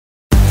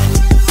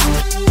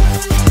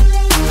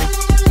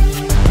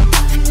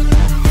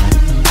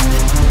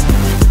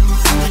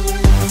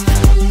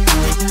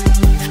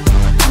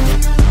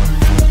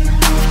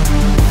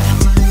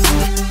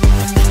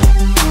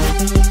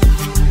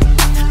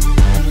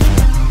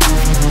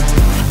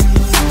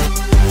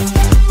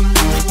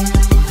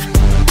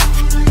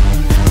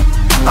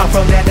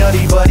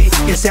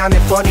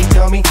sounding funny,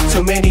 dummy.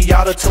 Too many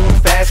auto-tune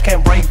fast,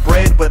 can't break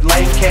bread with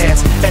lame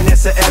cats. And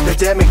it's an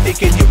epidemic,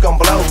 thinking you gon'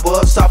 blow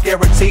up. Soft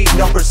guaranteed,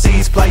 no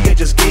proceeds, player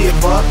just give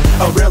up.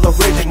 A real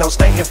original,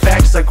 stating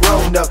facts are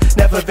grown up.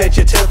 Never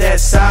venture to that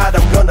side,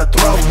 I'm gonna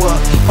throw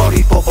up.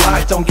 44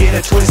 blocks, don't get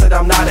it twisted,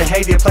 I'm not a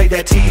hater. Play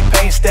that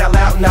T-Pain style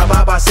out, now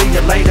bye-bye, see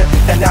you later.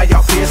 And now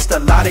y'all pissed, a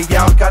lot of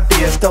y'all got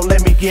this. Don't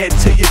let me get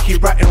to you,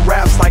 keep writing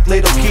raps like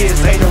little kids.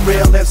 Ain't a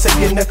real MC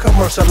in the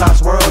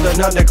commercialized world. An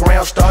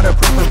underground starter,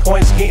 proving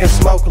points, getting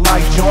smoked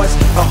like joints.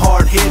 A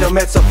hard hitter,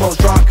 Metaphone's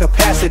draw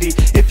capacity.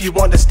 If you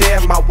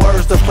understand my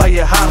words, the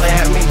player holler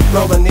at me.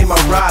 Rolling in my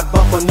ride,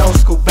 bumping no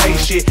school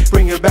bass shit.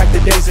 Bringing back the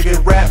days of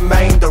good rap,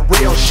 man, the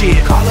real shit.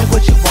 Call it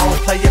what you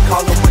want, player,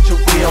 call it what you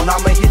will.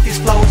 I'ma hit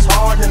these flows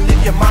hard and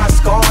leave your mind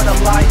scarred.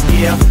 I'm like,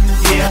 yeah,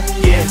 yeah,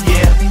 yeah,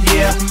 yeah,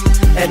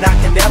 yeah. And I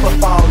can never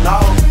fall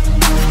off.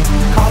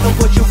 Call it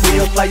what you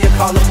will, player,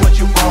 call it what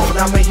you want.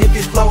 I'ma hit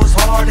these flows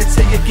hard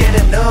until you get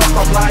enough.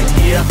 I'm like,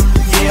 yeah,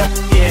 yeah,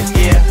 yeah,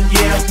 yeah,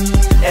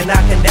 yeah. And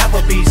I can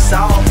never be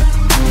soft.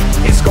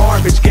 It's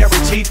garbage,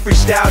 guaranteed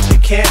freestyles you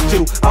can't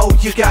do. Oh,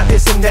 you got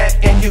this and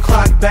that, and you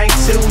clock bang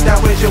too. Now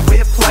where's your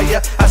whip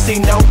player? I see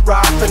no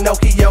rock,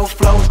 Pinocchio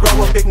flows. Grow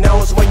a big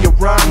nose when you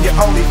rhyme. Your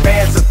only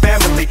fans are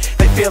family,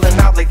 they feeling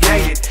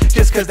obligated.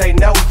 Just cause they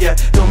know ya,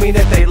 don't mean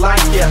that they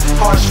like ya.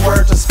 Harsh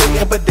words are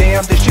spitting, but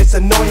damn, this shit's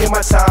annoying.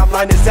 My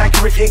timeline is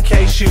accurate in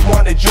case you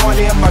wanna join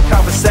in my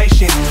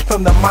conversation.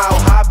 From the mile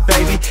high,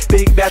 baby,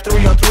 big bad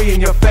 303 in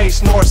your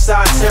face. North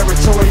side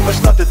territory,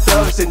 much love to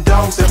thugs and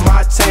dogs in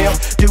my town.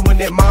 Doing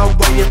it my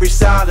way, every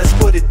side, let's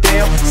put it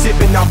down.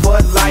 Sipping on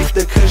Bud Light,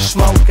 the kush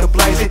smoke and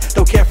blaze it.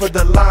 Don't care for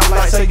the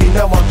limelight, so you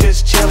know I'm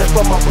just chilling.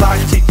 From my block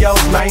to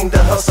yours, man,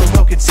 the hustle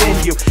will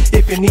continue.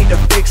 If you need a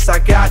fix, I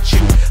got you.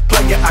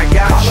 Player, I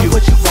got you. Call it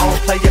what you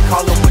want, player,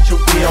 call it what you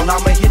will.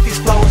 I'ma hit these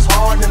flows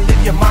hard and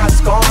leave your mind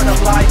scarred.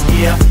 I'm like,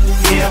 yeah,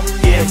 yeah,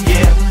 yeah,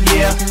 yeah,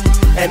 yeah.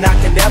 And I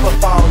can never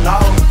fall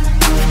off.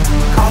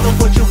 Call it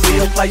what you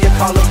will, player,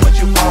 call it what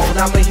you want.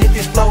 I'ma hit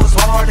these flows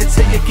hard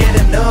until you get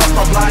enough.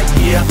 I'm like,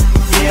 yeah,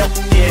 yeah,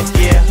 yeah,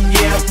 yeah,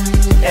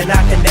 yeah. And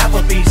I can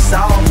never be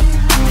soft.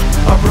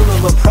 A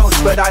brutal approach,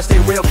 but I stay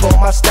real for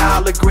my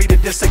style. Agree to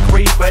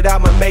disagree, but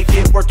I'ma make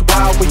it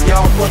worthwhile. We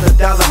all put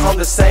 $1 on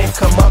the same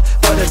come up,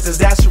 but it's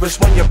disastrous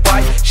when you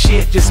bite.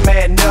 Shit, just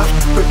madden up.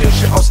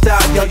 Produce your own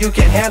style, yo, you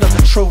can handle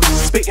the truth.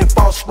 Spitting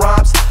false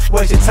rhymes,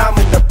 waste your time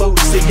in the booth.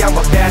 See, I'm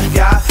a bad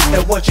guy,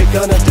 and what you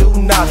gonna do?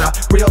 Nada.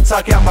 Real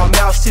talk out my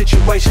mouth,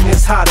 situation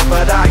is hotter,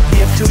 but I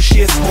give two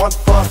shits, one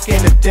fuck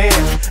and a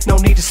damn. No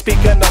need to speak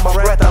under my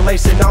breath, I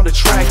lace it on the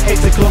track. Hate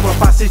to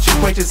glorify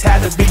situations,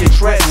 had to be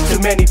addressed. Too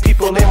many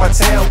people in my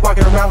town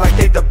walking around like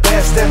they the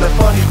best. And the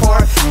funny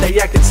part, they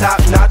acting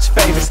top-notch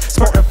famous.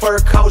 Sporting fur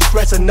coats,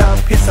 dressing up,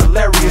 it's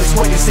hilarious.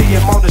 When you see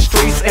him on the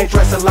streets, ain't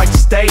dressing like the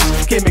stage.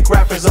 Gimmick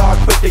rappers all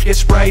quick to get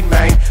sprayed,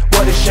 man.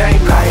 What a shame,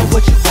 man.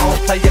 What you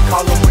want, player,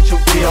 call it what you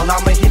will.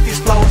 I'ma hit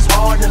these flows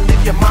hard and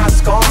leave your mind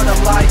scarred.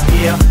 I'm like,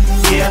 yeah,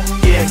 yeah,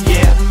 yeah,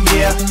 yeah,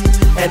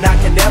 yeah. And I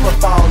can never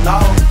fall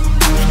off.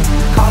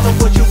 Call it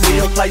what you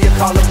will, player,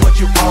 call it what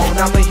you want.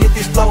 I'ma hit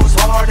these flows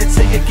hard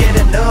until you get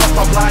enough.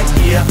 I'm like,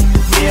 yeah,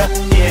 yeah,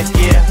 yeah,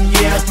 yeah,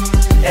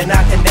 yeah. And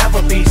I can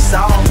never be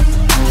soft.